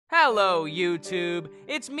Hello, YouTube.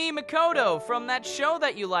 It's me, Makoto, from that show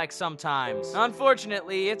that you like sometimes.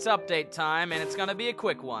 Unfortunately, it's update time, and it's gonna be a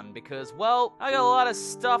quick one, because, well, I got a lot of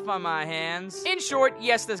stuff on my hands. In short,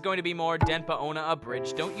 yes, there's going to be more Denpa Onna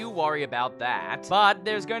Abridged, don't you worry about that. But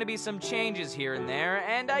there's going to be some changes here and there,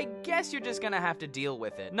 and I guess you're just gonna have to deal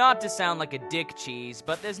with it. Not to sound like a dick cheese,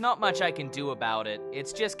 but there's not much I can do about it.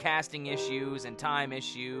 It's just casting issues and time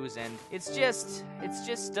issues, and it's just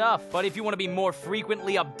stuff. But if you want to be more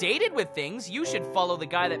frequently updated with things, you should follow the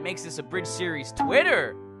guy that makes this Abridged series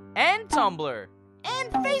Twitter, and Tumblr,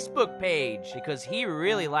 and Facebook page, because he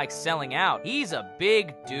really likes selling out. He's a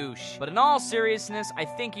big douche. But in all seriousness, I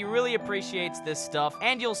think he really appreciates this stuff,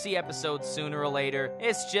 and you'll see episodes sooner or later.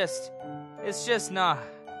 It's just not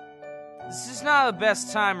the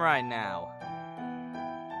best time right now.